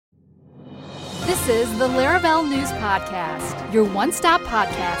This is the Laravel News Podcast, your one-stop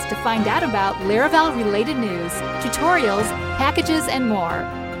podcast to find out about Laravel-related news, tutorials, packages, and more.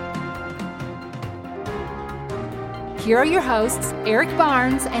 Here are your hosts, Eric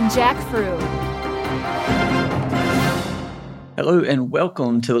Barnes and Jack Frew. Hello and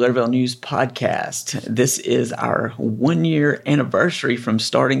welcome to the Laravel News Podcast. This is our 1-year anniversary from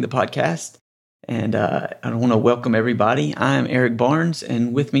starting the podcast. And I want to welcome everybody. I'm Eric Barnes,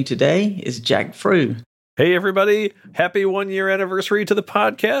 and with me today is Jack Frew. Hey, everybody. Happy 1-year anniversary to the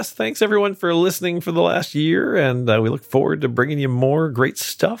podcast. Thanks, everyone, for listening for the last year, and we look forward to bringing you more great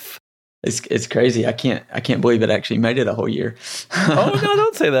stuff. It's crazy. I can't believe it actually made it a whole year. Oh, no,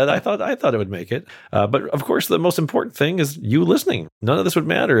 don't say that. I thought it would make it. But, of course, the most important thing is you listening. None of this would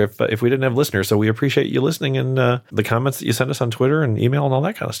matter if we didn't have listeners, so we appreciate you listening and the comments that you send us on Twitter and email and all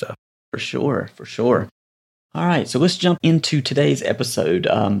that kind of stuff. For sure. All right, so let's jump into today's episode.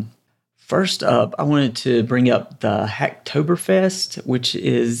 First up, I wanted to bring up the Hacktoberfest, which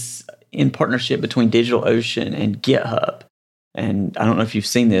is in partnership between DigitalOcean and GitHub. And I don't know if you've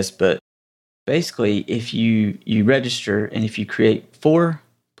seen this, but basically, if you register and if you create 4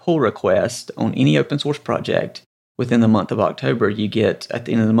 pull requests on any open source project within the month of October, you get, at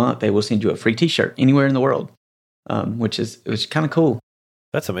the end of the month, they will send you a free t-shirt anywhere in the world, which is kind of cool.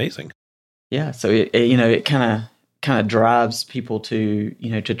 That's amazing. Yeah, so it kind of drives people to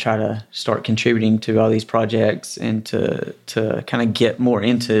try to start contributing to all these projects and to kind of get more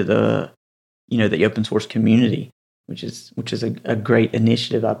into the open source community, which is a great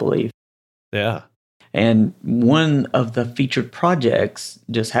initiative, I believe. Yeah. And one of the featured projects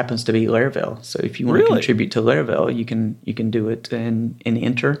just happens to be Laravel. So if you want to contribute to Laravel, you can do it and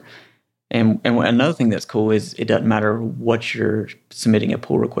enter. And another thing that's cool is it doesn't matter what you're submitting a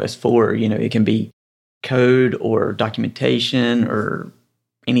pull request for. It can be code or documentation or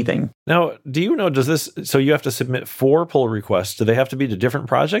anything. Now, do you know, so you have to submit 4 pull requests. Do they have to be to different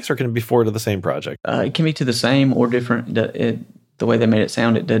projects or can it be 4 to the same project? It can be to the same or different. The way they made it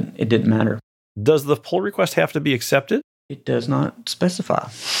sound, it didn't matter. Does the pull request have to be accepted? It does not specify.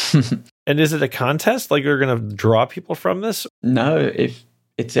 And is it a contest? Like you're going to draw people from this? No, if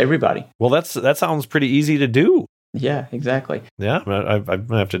it's everybody. Well, that sounds pretty easy to do. Yeah, exactly. Yeah, I'm going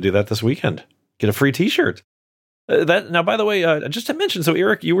to have to do that this weekend. Get a free t-shirt. Now, by the way, just to mention, so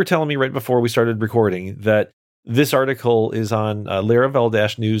Eric, you were telling me right before we started recording that this article is on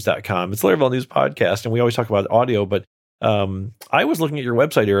laravel-news.com. It's Laravel News Podcast, and we always talk about audio, but I was looking at your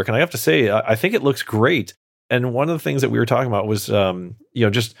website, Eric, and I have to say, I think it looks great. And one of the things that we were talking about was,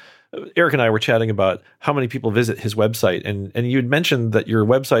 just Eric and I were chatting about how many people visit his website, and you'd mentioned that your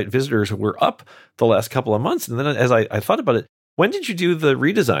website visitors were up the last couple of months. And then as I thought about it, when did you do the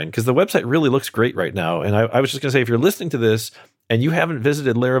redesign? Because the website really looks great right now. And I was just going to say, if you're listening to this and you haven't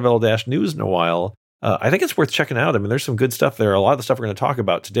visited Laravel-News in a while, I think it's worth checking out. I mean, there's some good stuff there. A lot of the stuff we're going to talk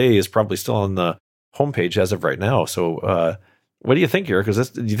about today is probably still on the homepage as of right now. So what do you think, Eric?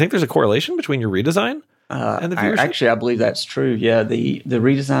 Do you think there's a correlation between your redesign and the viewership? I believe that's true. Yeah, the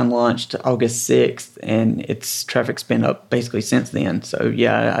redesign launched August 6th, and its traffic's been up basically since then. So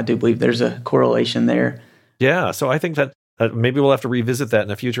yeah, I do believe there's a correlation there. Yeah, so I think that maybe we'll have to revisit that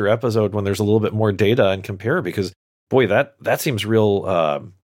in a future episode when there's a little bit more data and compare, because boy, that seems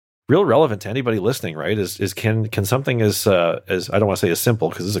real relevant to anybody listening, right? Can something as I don't want to say as simple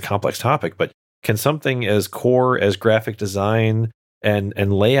because this is a complex topic, but can something as core as graphic design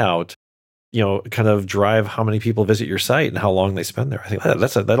and layout, kind of drive how many people visit your site and how long they spend there? I think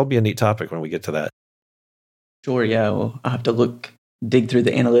that'll be a neat topic when we get to that. Sure, yeah. Well, I'll have to dig through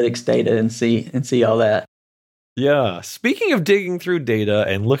the analytics data and see all that. Yeah. Speaking of digging through data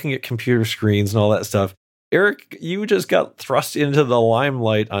and looking at computer screens and all that stuff, Eric, you just got thrust into the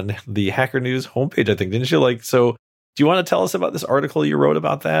limelight on the Hacker News homepage, I think, didn't you? So do you want to tell us about this article you wrote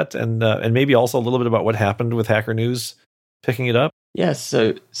about that, and maybe also a little bit about what happened with Hacker News picking it up? Yes.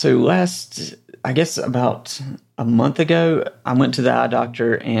 So last, I guess about a month ago, I went to the eye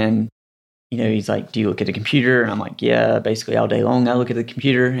doctor, and he's like, "Do you look at a computer?" And I'm like, "Yeah, basically all day long I look at the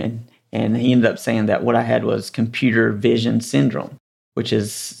computer." And he ended up saying that what I had was computer vision syndrome, which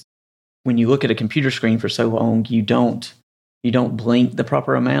is when you look at a computer screen for so long, you don't blink the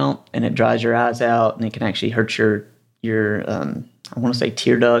proper amount, and it dries your eyes out, and it can actually hurt your I want to say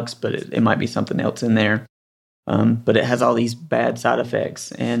tear ducts, but it might be something else in there. But it has all these bad side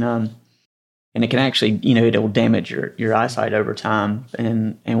effects, and it can actually, it'll damage your eyesight over time.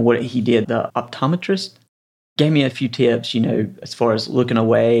 And what he did, the optometrist gave me a few tips, as far as looking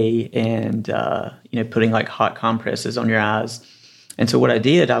away and, putting like hot compresses on your eyes. And so what I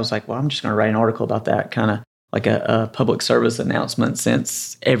did, I was like, well, I'm just going to write an article about that, kind of a public service announcement,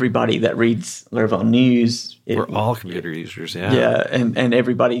 since everybody that reads Laravel News, we're all computer users. Yeah, and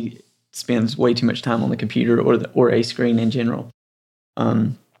everybody spends way too much time on the computer or a screen in general.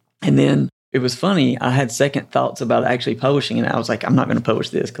 And then it was funny. I had second thoughts about actually publishing it. I was like, I'm not going to publish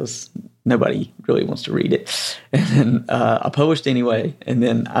this because nobody really wants to read it. And then I published anyway. And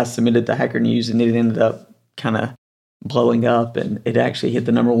then I submitted to Hacker News, and it ended up kind of blowing up, and it actually hit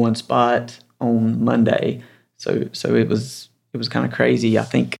the #1 spot on Monday. So it was kind of crazy. I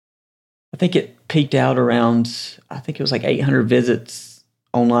think it peaked out around, I think it was like 800 visits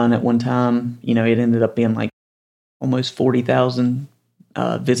online at one time. It ended up being like almost 40,000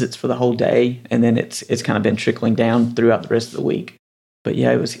 visits for the whole day, and then it's kind of been trickling down throughout the rest of the week. But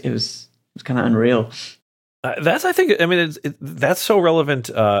yeah, it was kind of unreal. That's so relevant.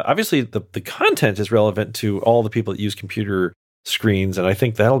 Obviously, the content is relevant to all the people that use computer screens, and I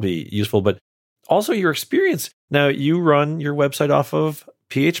think that'll be useful. But also your experience. Now, you run your website off of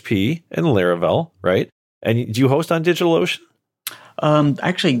PHP and Laravel, right? And do you host on DigitalOcean?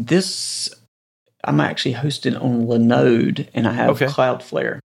 Actually, I'm actually hosted on Linode, and I have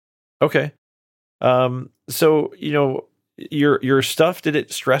Cloudflare. Okay. So, your stuff, did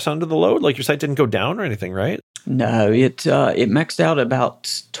it stress under the load? Like your site didn't go down or anything, right? No, it maxed out about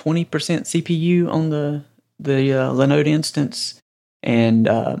 20% CPU on the Linode instance,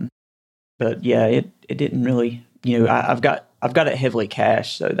 and but yeah, it didn't really. I've got it heavily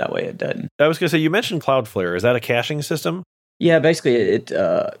cached, so that way it doesn't. I was going to say, you mentioned Cloudflare. Is that a caching system? Yeah, basically it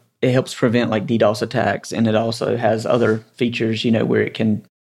helps prevent like DDoS attacks, and it also has other features, where it can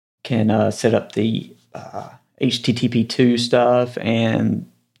set up the HTTP2 stuff and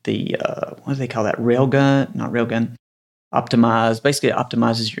the what do they call that? Railgun. Optimize. Basically, it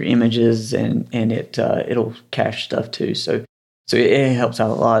optimizes your images, and it'll cache stuff too. So it helps out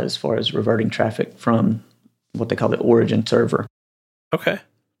a lot as far as reverting traffic from what they call the origin server. Okay,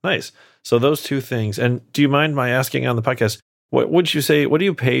 nice. So those two things. And do you mind my asking on the podcast, what would you say, what do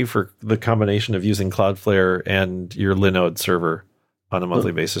you pay for the combination of using Cloudflare and your Linode server on a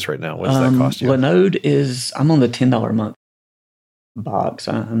monthly basis right now? What does that cost you? Linode I'm on the $10 a month box.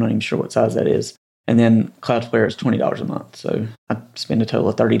 I'm not even sure what size that is. And then Cloudflare is $20 a month. So I spend a total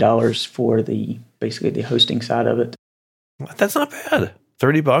of $30 for basically the hosting side of it. That's not bad.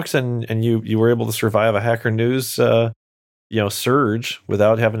 $30 and you were able to survive a Hacker News surge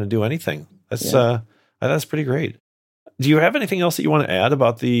without having to do anything. That's pretty great. Do you have anything else that you want to add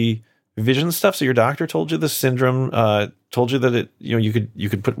about the vision stuff? So your doctor told you the syndrome, told you that it, you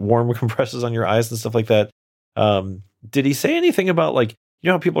could put warm compresses on your eyes and stuff like that. Did he say anything about, like,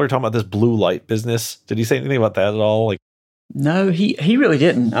 how people are talking about this blue light business? Did he say anything about that at all? Like, no, he really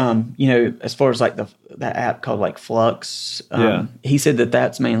didn't. As far as like that app called like Flux, he said that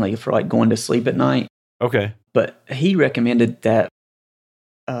that's mainly for like going to sleep at night. Okay. But he recommended that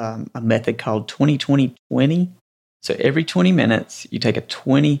a method called 20-20-20. So every 20 minutes, you take a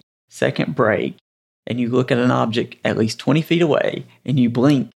 20-second break, and you look at an object at least 20 feet away, and you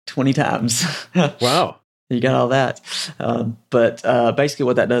blink 20 times. Wow. You got all that. But basically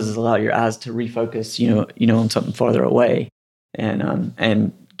what that does is allow your eyes to refocus, on something farther away,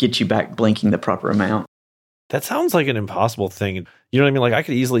 and get you back blinking the proper amount. That sounds like an impossible thing. You know what I mean? Like, I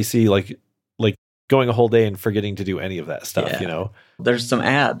could easily see like going a whole day and forgetting to do any of that stuff, There's some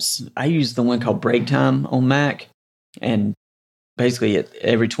apps. I use the one called Break Time on Mac, and basically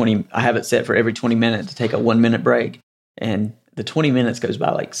I have it set for every 20 minutes to take a 1 minute break, and the 20 minutes goes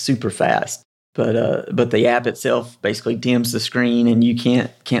by like super fast. But the app itself basically dims the screen, and you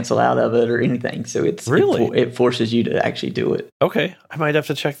can't cancel out of it or anything. So it forces you to actually do it. Okay, I might have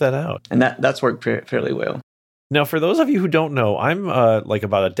to check that out. And that's worked fairly well. Now, for those of you who don't know, I'm like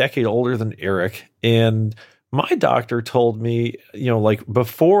about a decade older than Eric, and my doctor told me, like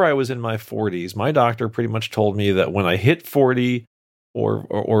before I was in my 40s, my doctor pretty much told me that when I hit 40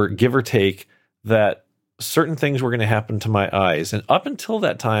 or give or take, that certain things were going to happen to my eyes. And up until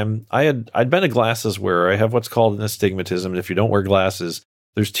that time, I'd been a glasses wearer. I have what's called an astigmatism. And if you don't wear glasses,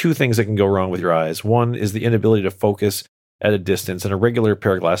 there's two things that can go wrong with your eyes. One is the inability to focus at a distance, and a regular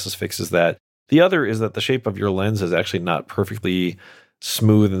pair of glasses fixes that. The other is that the shape of your lens is actually not perfectly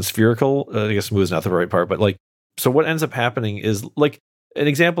smooth and spherical. I guess smooth is not the right part, but so what ends up happening is, like, an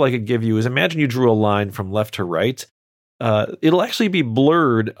example I could give you is, imagine you drew a line from left to right. It'll actually be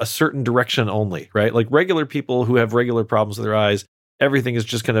blurred a certain direction only, right? Like regular people who have regular problems with their eyes, everything is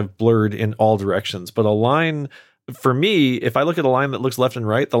just kind of blurred in all directions. But a line, for me, if I look at a line that looks left and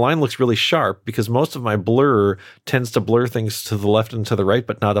right, the line looks really sharp because most of my blur tends to blur things to the left and to the right,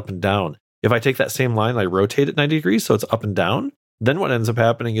 but not up and down. If I take that same line, I rotate it 90 degrees, so it's up and down, then what ends up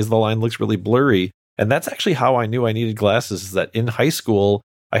happening is the line looks really blurry. And that's actually how I knew I needed glasses, is that in high school,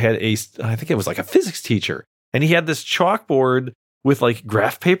 I had I think it was like a physics teacher, and he had this chalkboard with like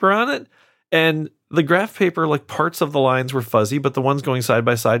graph paper on it. And the graph paper, like parts of the lines were fuzzy, but the ones going side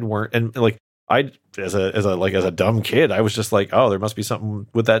by side weren't. And like as a dumb kid, I was just like, oh, there must be something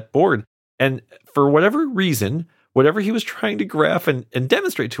with that board. And for whatever reason, whatever he was trying to graph and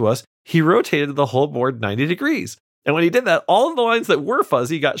demonstrate to us, he rotated the whole board 90 degrees. And when he did that, all of the lines that were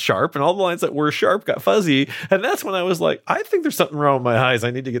fuzzy got sharp, and all the lines that were sharp got fuzzy. And that's when I was like, I think there's something wrong with my eyes. I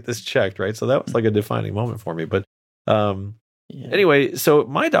need to get this checked, right? So that was like a defining moment for me. But anyway, so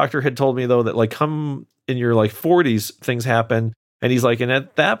my doctor had told me, though, that like come in your like 40s, things happen. And he's like, and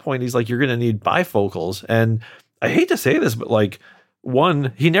at that point, he's like, you're going to need bifocals. And I hate to say this, but like,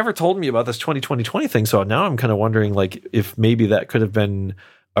 one, he never told me about this 20/20/20 thing. So now I'm kind of wondering like if maybe that could have been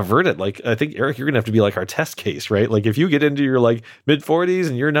averted. Like, I think, Eric, you're gonna have to be like our test case, right? Like if you get into your like mid 40s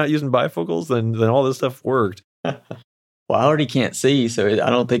and you're not using bifocals, then all this stuff worked. Well, I already can't see, so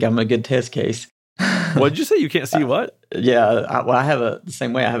I don't think I'm a good test case. What did you say? You can't see what? Yeah, I have the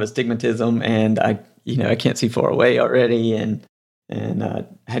same way. I have astigmatism, and I can't see far away already, and I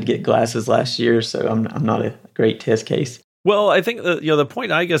had to get glasses last year, so I'm not a great test case. Well, I think the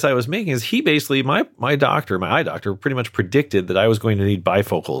point I guess I was making is he basically, my eye doctor pretty much predicted that I was going to need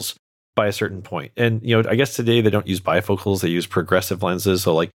bifocals by a certain point. And, I guess today they don't use bifocals, they use progressive lenses.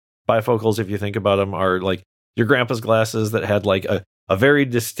 So like bifocals, if you think about them, are like your grandpa's glasses that had like a very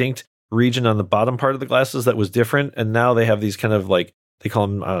distinct region on the bottom part of the glasses that was different. And now they have these kind of like, they call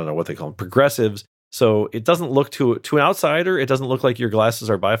them, I don't know what they call them, progressives. So it doesn't look to an outsider, it doesn't look like your glasses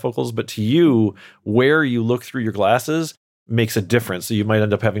are bifocals, but to you, where you look through your glasses makes a difference. So you might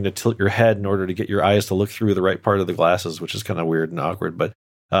end up having to tilt your head in order to get your eyes to look through the right part of the glasses, which is kind of weird and awkward. But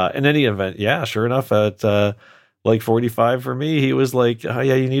in any event, yeah, sure enough, at like 45 for me, he was like, oh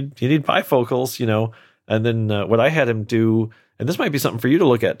yeah, you need bifocals, And then what I had him do, and this might be something for you to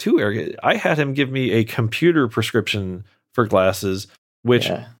look at too, Eric, I had him give me a computer prescription for glasses,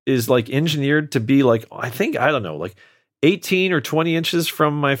 which is like engineered to be like, I don't know, like 18 or 20 inches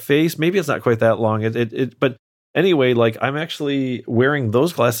from my face. Maybe it's not quite that long. But anyway, like I'm actually wearing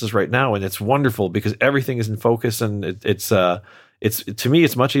those glasses right now, and it's wonderful because everything is in focus, and it's to me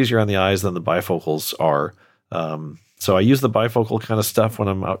it's much easier on the eyes than the bifocals are. So I use the bifocal kind of stuff when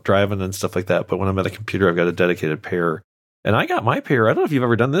I'm out driving and stuff like that. But when I'm at a computer, I've got a dedicated pair, and I got my pair. I don't know if you've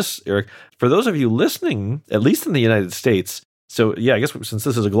ever done this, Eric. For those of you listening, at least in the United States. So yeah, I guess since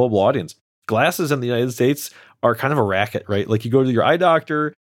this is a global audience, glasses in the United States are kind of a racket, right? Like you go to your eye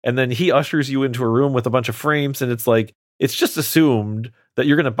doctor, and then he ushers you into a room with a bunch of frames, and it's like, it's just assumed that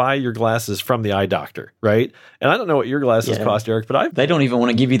you're going to buy your glasses from the eye doctor, right? And I don't know what your glasses cost, Eric, but they don't even want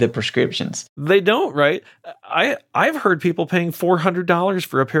to give you the prescriptions. They don't, right? I've heard people paying $400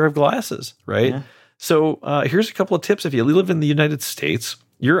 for a pair of glasses, right? Yeah. So here's a couple of tips. If you live in the United States,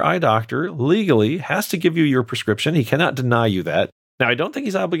 your eye doctor legally has to give you your prescription. He cannot deny you that. Now, I don't think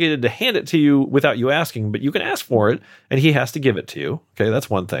he's obligated to hand it to you without you asking, but you can ask for it, and he has to give it to you. Okay, that's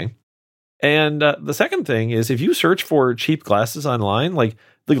one thing. And the second thing is if you search for cheap glasses online, like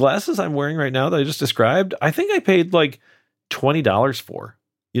the glasses I'm wearing right now that I just described, I think I paid like $20 for.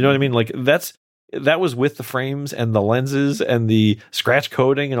 You know what I mean? Like that was with the frames and the lenses and the scratch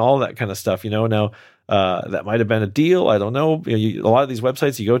coating and all that kind of stuff. Now that might have been a deal. I don't know. A lot of these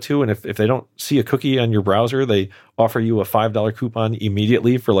websites you go to, and if they don't see a cookie on your browser, they offer you a $5 coupon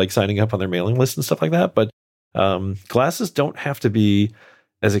immediately for like signing up on their mailing list and stuff like that. But glasses don't have to be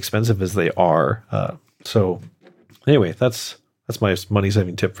as expensive as they are. So anyway, that's my money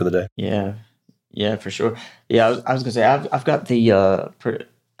saving tip for the day. Yeah, for sure. Yeah, I was gonna say I've got the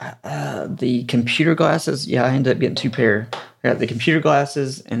computer glasses. Yeah, I ended up getting two pair. I got the computer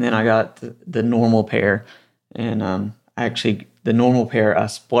glasses, and then I got the normal pair. And actually, the normal pair I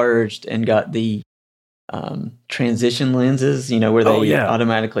splurged and got the transition lenses. Where they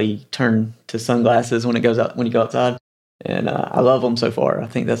automatically turn to sunglasses when you go outside. And I love them so far. I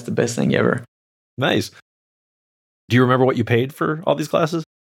think that's the best thing ever. Nice. Do you remember what you paid for all these glasses?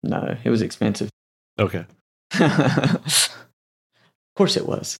 No, it was expensive. Okay. Of course it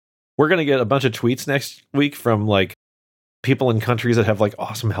was. We're going to get a bunch of tweets next week from like people in countries that have like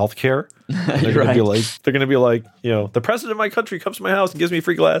awesome healthcare. They're going to be like, the president of my country comes to my house and gives me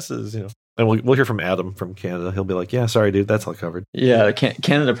free glasses, And we'll hear from Adam from Canada. He'll be like, yeah, sorry, dude, that's all covered. Yeah,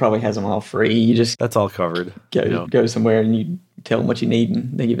 Canada probably has them all free. You just that's all covered. Go somewhere and you tell them what you need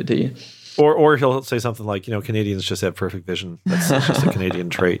and they give it to you. Or he'll say something like, Canadians just have perfect vision. That's just a Canadian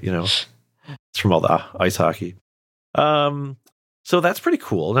trait, It's from all the ice hockey. So that's pretty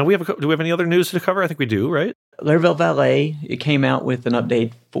cool. Now do we have any other news to cover? I think we do, right? Laravel Valet, it came out with an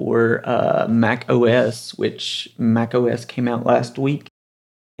update for Mac OS, which Mac OS came out last week,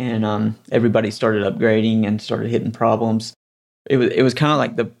 and everybody started upgrading and started hitting problems. It was kind of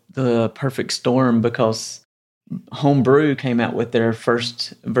like the perfect storm because Homebrew came out with their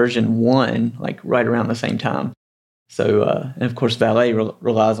first version 1 like right around the same time. So and of course Valet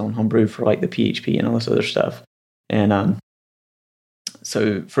relies on Homebrew for like the PHP and all this other stuff. And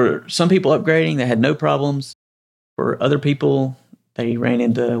so for some people upgrading, they had no problems. For other people, they ran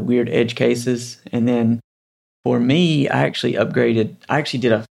into weird edge cases. And then for me, I actually upgraded. I actually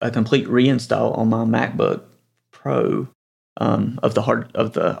did a complete reinstall on my MacBook Pro of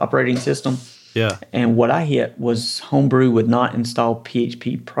the operating system. Yeah. And what I hit was Homebrew would not install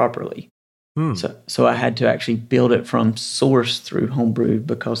PHP properly. So I had to actually build it from source through Homebrew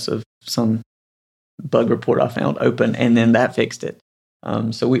because of some bug report I found open, and then that fixed it.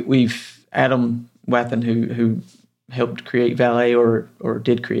 So we've Adam Wathan, who helped create Valet or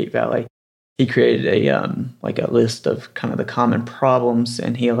did create Valet, he created a list of kind of the common problems,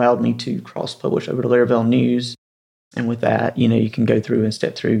 and he allowed me to cross-publish over to Laravel News. And with that, you can go through and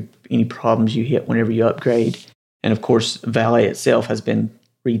step through any problems you hit whenever you upgrade. And of course, Valet itself has been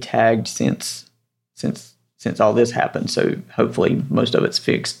retagged since all this happened. So hopefully most of it's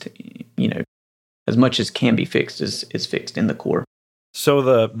fixed, as much as can be fixed is fixed in the core.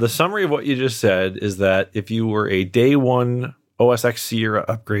 So the summary of what you just said is that if you were a day one OS X Sierra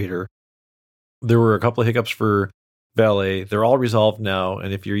upgrader, there were a couple of hiccups for Valet. They're all resolved now.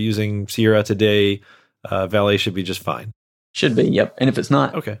 And if you're using Sierra today, Valet should be just fine. Should be, yep. And if it's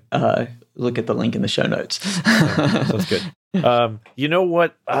not, okay, look at the link in the show notes. Sounds good. You know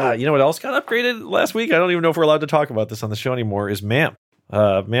what else got upgraded last week? I don't even know if we're allowed to talk about this on the show anymore. Is MAMP.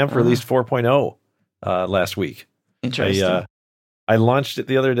 MAMP released 4.0 last week. Interesting. I launched it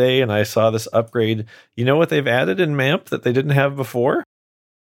the other day and I saw this upgrade. You know what they've added in MAMP that they didn't have before?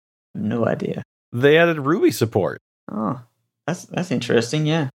 No idea. They added Ruby support. Oh, that's interesting.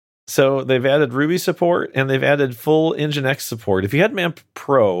 Yeah. So they've added Ruby support and they've added full Nginx support. If you had MAMP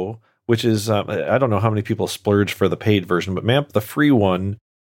Pro, which is, I don't know how many people splurge for the paid version, but MAMP, the free one,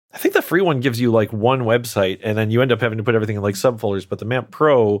 I think the free one gives you like one website and then you end up having to put everything in like subfolders. But the MAMP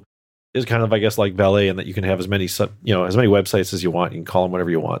Pro is kind of, I guess, like Valet in that you can have as many websites as you want. You can call them whatever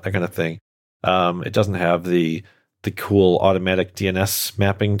you want, that kind of thing. It doesn't have the cool automatic DNS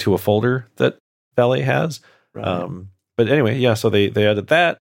mapping to a folder that Valet has. Right. But anyway, yeah, so they added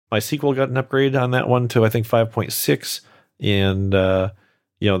that. MySQL got an upgrade on that one to, I think, 5.6. And,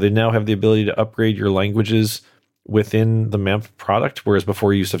 they now have the ability to upgrade your languages within the MAMP product, whereas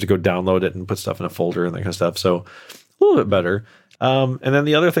before you used to have to go download it and put stuff in a folder and that kind of stuff. So a little bit better. And then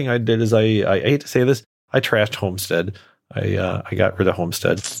the other thing I did is I hate to say this, I trashed Homestead. I got rid of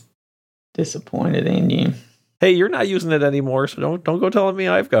Homestead. Disappointed in you. Hey, you're not using it anymore, so don't go telling me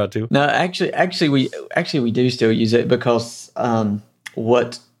I've got to. No, actually we do still use it because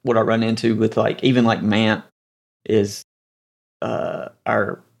what I run into with even MAMP is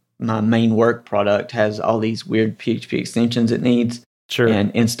my main work product has all these weird PHP extensions it needs. Sure. And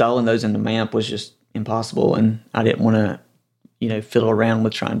installing those into MAMP was just impossible, and I didn't want to fiddle around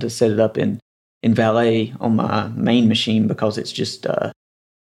with trying to set it up in Valet on my main machine because it's just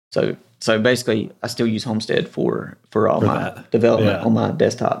so basically I still use Homestead for all my development on my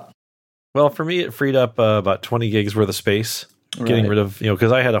desktop. Well, for me it freed up about 20 gigs worth of space. Getting rid of,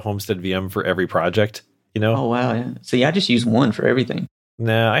 because I had a Homestead VM for every project, Oh, wow. Yeah. See, I just use one for everything.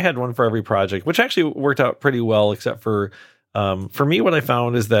 Nah, I had one for every project, which actually worked out pretty well, except for me, what I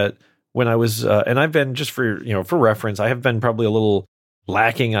found is that when I was, and I've been just for reference, I have been probably a little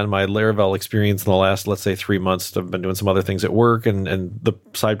lacking on my Laravel experience in the last, let's say 3 months. I've been doing some other things at work and the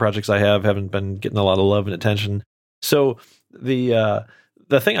side projects I haven't been getting a lot of love and attention. So the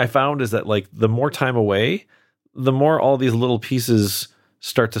thing I found is that the more time away, the more all these little pieces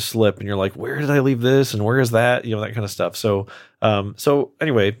start to slip and you're like, where did I leave this? And where is that? That kind of stuff. So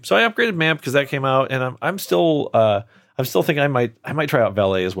anyway, so I upgraded MAMP because that came out and I'm still thinking I might try out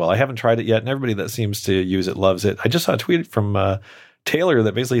Valet as well. I haven't tried it yet. And everybody that seems to use it loves it. I just saw a tweet from Taylor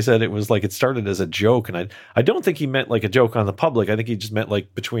that basically said it was it started as a joke. And I don't think he meant a joke on the public. I think he just meant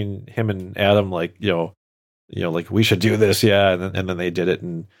between him and Adam, we should do this. Yeah. And then they did it.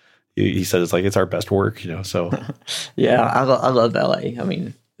 And he said it's our best work, so. Yeah, I love Valet. I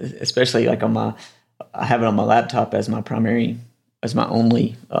mean, especially I have it on my laptop as my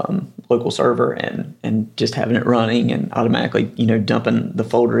only local server and just having it running and automatically, dumping the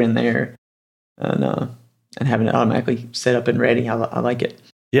folder in there and having it automatically set up and ready. I like it.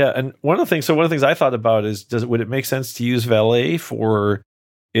 Yeah. And one of the things I thought about is, would it make sense to use Valet for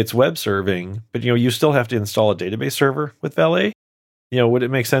it's web serving, but you still have to install a database server with Valet. Would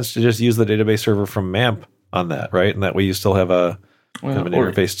it make sense to just use the database server from MAMP on that, right? And that way you still have an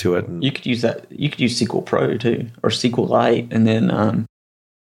interface to it. And you could use that. You could use SQL Pro too, or SQLite, and then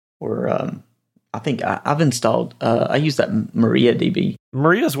I think I've installed. I use that MariaDB.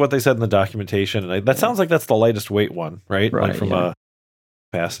 Maria is what they said in the documentation, and that sounds like that's the lightest weight one, right? Right, like from a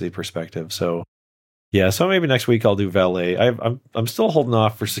capacity perspective. So so maybe next week I'll do Valet. I'm still holding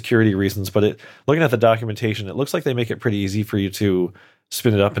off for security reasons, but looking at the documentation, it looks like they make it pretty easy for you to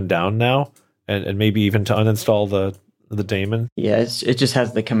spin it up and down now, and maybe even to uninstall the daemon. Yeah, it just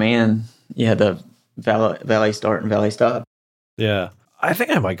has the command. Yeah, the Valet start and Valet stop. Yeah, I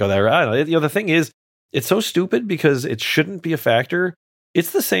think I might go that route. I don't know. The thing is, it's so stupid because it shouldn't be a factor.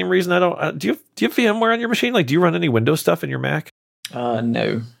 It's the same reason I don't. Do you have VMware on your machine? Like, do you run any Windows stuff in your Mac?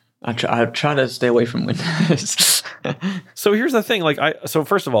 No. I try to stay away from Windows. So here's the thing. So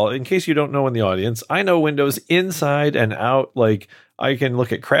first of all, in case you don't know in the audience, I know Windows inside and out. Like, I can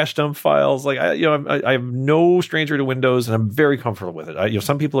look at crash dump files. Like, I'm no stranger to Windows, and I'm very comfortable with it.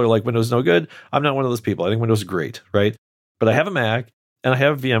 Some people are like, Windows is no good. I'm not one of those people. I think Windows is great, right? But I have a Mac and I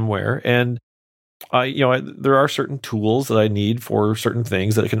have VMware, and there are certain tools that I need for certain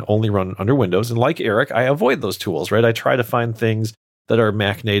things that can only run under Windows. And like Eric, I avoid those tools, right? I try to find things that are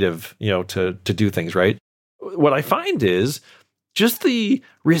Mac native, to do things right. What I find is just the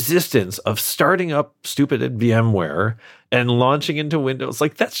resistance of starting up stupid VMware and launching into Windows.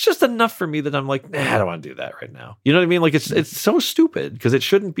 Like, that's just enough for me that I'm like, I don't want to do that right now. You know what I mean? Like, it's so stupid because it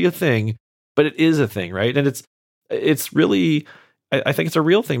shouldn't be a thing, but it is a thing, right? And it's really, I think it's a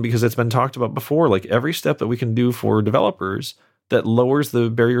real thing because it's been talked about before. Like, every step that we can do for developers that lowers the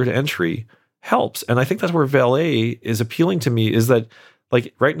barrier to entry helps. And I think that's where Valet is appealing to me, is that,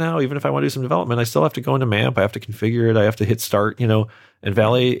 like, right now, even if I want to do some development, I still have to go into MAMP. I have to configure it. I have to hit start, and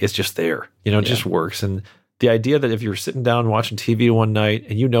Valet is just there, it just works. And the idea that if you're sitting down watching TV one night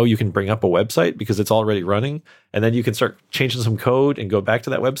and you can bring up a website because it's already running, and then you can start changing some code and go back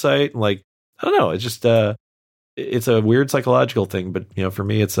to that website. And, like, I don't know. It's just, it's a weird psychological thing, but, for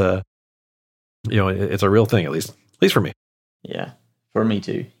me, it's it's a real thing, at least for me. Yeah. For me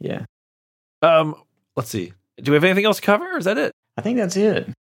too. Yeah. Let's see. Do we have anything else to cover, or is that it? I think that's it.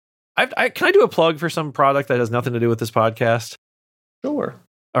 Can I do a plug for some product that has nothing to do with this podcast? Sure.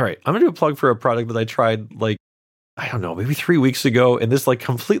 All right. I'm going to do a plug for a product that I tried, like, I don't know, maybe 3 weeks ago, and this, like,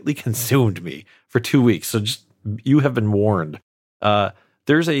 completely consumed me for 2 weeks. So just, you have been warned.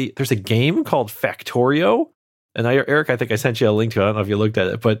 There's a game called Factorio, and Eric, I think I sent you a link to it. I don't know if you looked at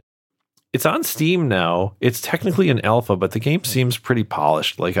it, but it's on Steam now. It's technically an alpha, but the game seems pretty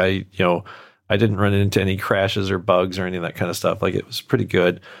polished. Like, I didn't run into any crashes or bugs or any of that kind of stuff. Like, it was pretty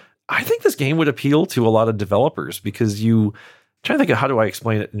good. I think this game would appeal to a lot of developers because I'm trying to think of how do I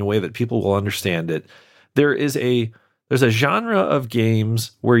explain it in a way that people will understand it. There's a genre of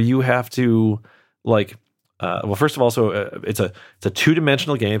games where you have to, like, first of all, it's a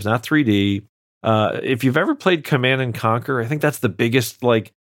 2-dimensional game. It's not 3D. If you've ever played Command and Conquer, I think that's the biggest,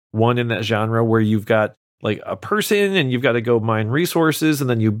 like, one in that genre where you've got, like, a person and you've got to go mine resources, and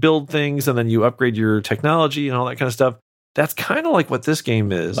then you build things, and then you upgrade your technology and all that kind of stuff. That's kind of like what this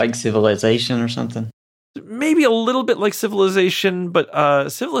game is. Like Civilization or something? Maybe a little bit like Civilization, but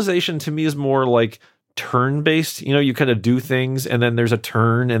Civilization to me is more like turn-based. You kind of do things, and then there's a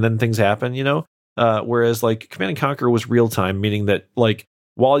turn, and then things happen, whereas, like, Command and Conquer was real-time, meaning that, like,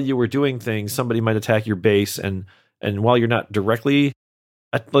 while you were doing things, somebody might attack your base, and while you're not directly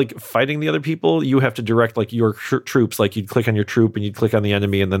like fighting the other people, you have to direct, like, your troops. Like, you'd click on your troop and you'd click on the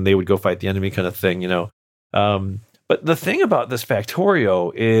enemy, and then they would go fight the enemy, kind of thing, But the thing about this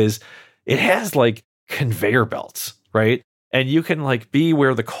Factorio is it has, like, conveyor belts, right? And you can, like, be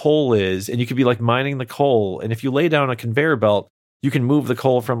where the coal is, and you could be, like, mining the coal. And if you lay down a conveyor belt, you can move the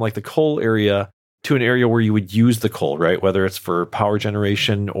coal from, like, the coal area to an area where you would use the coal, right? Whether it's for power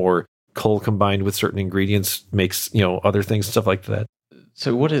generation or coal combined with certain ingredients makes, other things, stuff like that.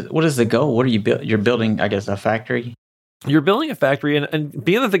 So what is the goal? What are you you're building, I guess, a factory? You're building a factory, and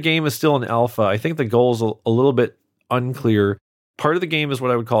being that the game is still in alpha, I think the goal is a little bit unclear. Part of the game is what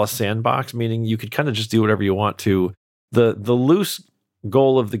I would call a sandbox, meaning you could kind of just do whatever you want to. The loose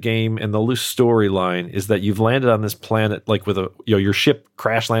goal of the game and the loose storyline is that you've landed on this planet, like, with your ship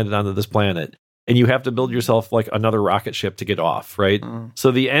crash landed onto this planet, and you have to build yourself, like, another rocket ship to get off, right?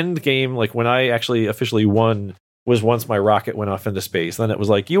 So the end game, like, when I actually officially won, was once my rocket went off into space. Then it was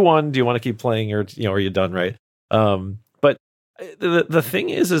like, you won. Do you want to keep playing, or are you done, right? But the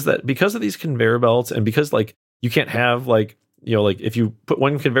thing is that because of these conveyor belts, and because, like, you can't have, like, like, if you put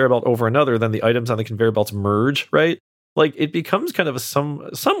one conveyor belt over another, then the items on the conveyor belts merge, right? like it becomes kind of a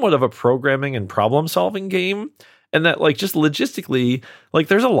somewhat of a programming and problem solving game. And that like just logistically, like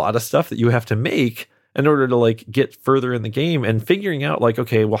there's a lot of stuff that you have to make in order to like get further in the game, and figuring out like,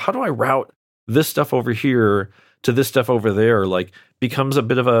 okay, well, how do I route this stuff over here to this stuff over there, like becomes a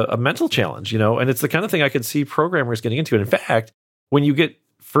bit of a mental challenge, and it's the kind of thing I could see programmers getting into. And in fact, when you get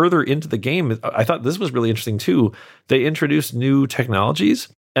further into the game, I thought this was really interesting too. They introduced new technologies,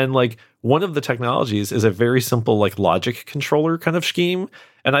 and like one of the technologies is a very simple like logic controller kind of scheme.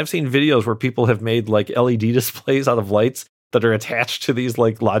 And I've seen videos where people have made like LED displays out of lights that are attached to these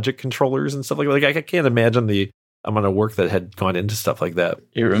like logic controllers and stuff like that. Like I can't imagine the amount of work that had gone into stuff like that.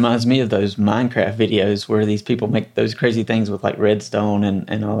 It reminds me of those Minecraft videos where these people make those crazy things with like redstone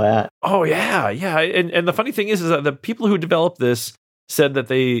and all that. Oh yeah. And the funny thing is that the people who developed this said that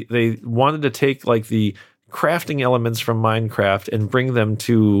they wanted to take like the crafting elements from Minecraft and bring them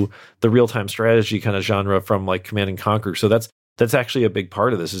to the real-time strategy kind of genre from like Command and Conquer. So that's actually a big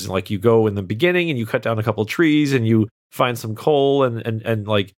part of this, is like you go in the beginning and you cut down a couple of trees and you find some coal and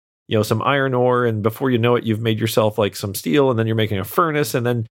like, some iron ore, and before you know it, you've made yourself like some steel, and then you're making a furnace, and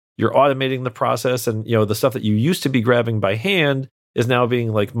then you're automating the process, and the stuff that you used to be grabbing by hand is now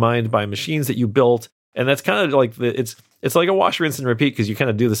being like mined by machines that you built. And that's kind of like it's like a wash, rinse, and repeat, because you kind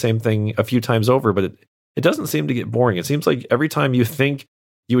of do the same thing a few times over, but it doesn't seem to get boring. It seems like every time you think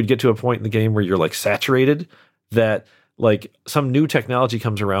you would get to a point in the game where you're like saturated, that like some new technology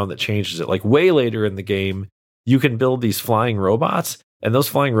comes around that changes it. Like way later in the game, you can build these flying robots, and those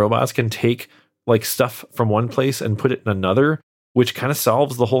flying robots can take like stuff from one place and put it in another, which kind of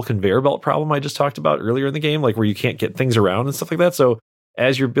solves the whole conveyor belt problem I just talked about earlier in the game, like where you can't get things around and stuff like that. So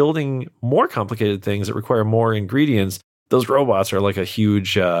as you're building more complicated things that require more ingredients, those robots are like a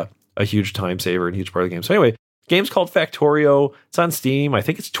huge time saver and huge part of the game. So anyway, game's called Factorio. It's on Steam. I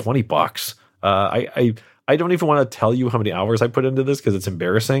think it's $20. I don't even want to tell you how many hours I put into this because it's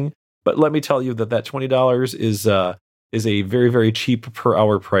embarrassing. But let me tell you that $20 is a very, very cheap per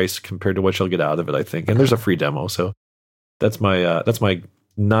hour price compared to what you'll get out of it, I think. And there's a free demo. So that's my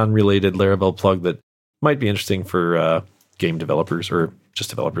non-related Laravel plug that might be interesting for game developers, or just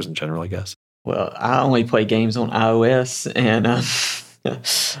developers in general, I guess. Well, I only play games on iOS, and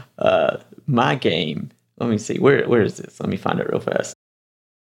my game, let me see, where is this? Let me find it real fast.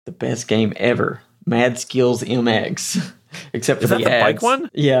 The best game ever, Mad Skills MX. Except for the ads. Bike one?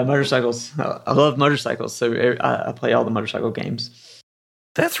 Yeah, motorcycles. I love motorcycles, so I play all the motorcycle games.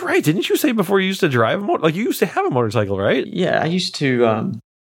 That's right. Didn't you say before you used to drive a motorcycle? Like you used to have a motorcycle, right? Yeah, I used to.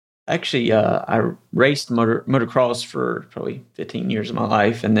 Actually, I raced motocross for probably 15 years of my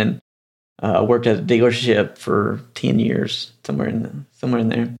life, and then worked at a dealership for 10 years, somewhere in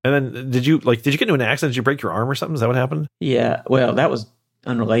there. And then did you get into an accident? Did you break your arm or something? Is that what happened? Yeah. Well, that was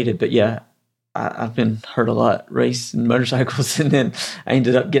unrelated, but yeah. I've been hurt a lot racing motorcycles, and then I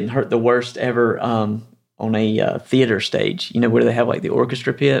ended up getting hurt the worst ever on a theater stage, where they have like the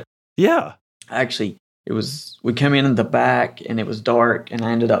orchestra pit. Yeah. Actually, we came in the back and it was dark, and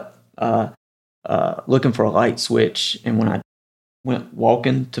I ended up looking for a light switch. And when I went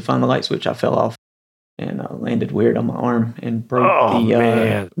walking to find the light switch, I fell off and landed weird on my arm and broke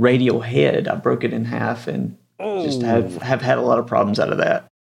the radial head. I broke it in half, and just have had a lot of problems out of that.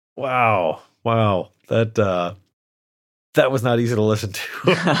 Wow, that was not easy to listen to.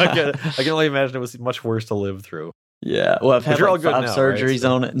 I can only imagine it was much worse to live through. Yeah, well, I've had like 5 surgeries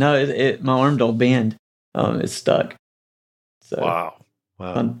on it. No, my arm don't bend. It's stuck. So wow,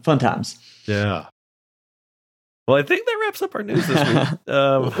 fun times. Yeah. Well, I think that wraps up our news this week.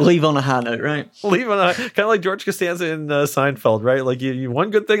 Leave on a high note, right? Leave on a kind of like George Costanza in Seinfeld, right? Like you one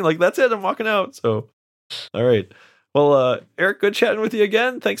good thing, like that's it. I'm walking out. So, all right. Well, Eric, good chatting with you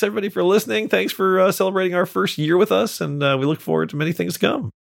again. Thanks, everybody, for listening. Thanks for celebrating our first year with us, and we look forward to many things to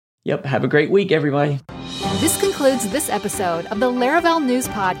come. Yep. Have a great week, everybody. This concludes this episode of the Laravel News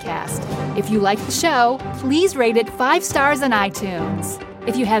Podcast. If you like the show, please rate it 5 stars on iTunes.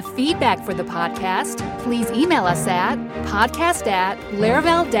 If you have feedback for the podcast, please email us at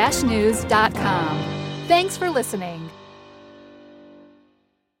podcast@laravel-news.com. Thanks for listening.